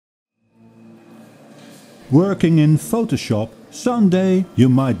Working in Photoshop, someday you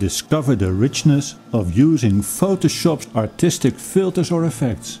might discover the richness of using Photoshop's artistic filters or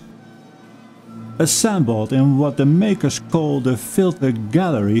effects. Assembled in what the makers call the filter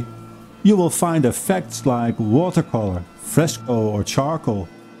gallery, you will find effects like watercolor, fresco or charcoal,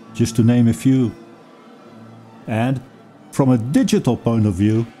 just to name a few. And from a digital point of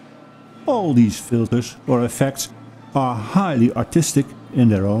view, all these filters or effects are highly artistic in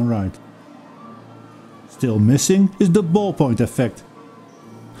their own right. Still missing is the ballpoint effect.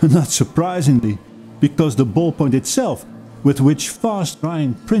 Not surprisingly, because the ballpoint itself, with which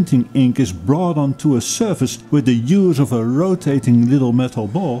fast-drying printing ink is brought onto a surface with the use of a rotating little metal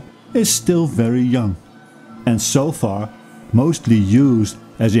ball, is still very young, and so far mostly used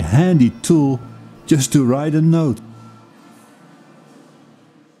as a handy tool just to write a note.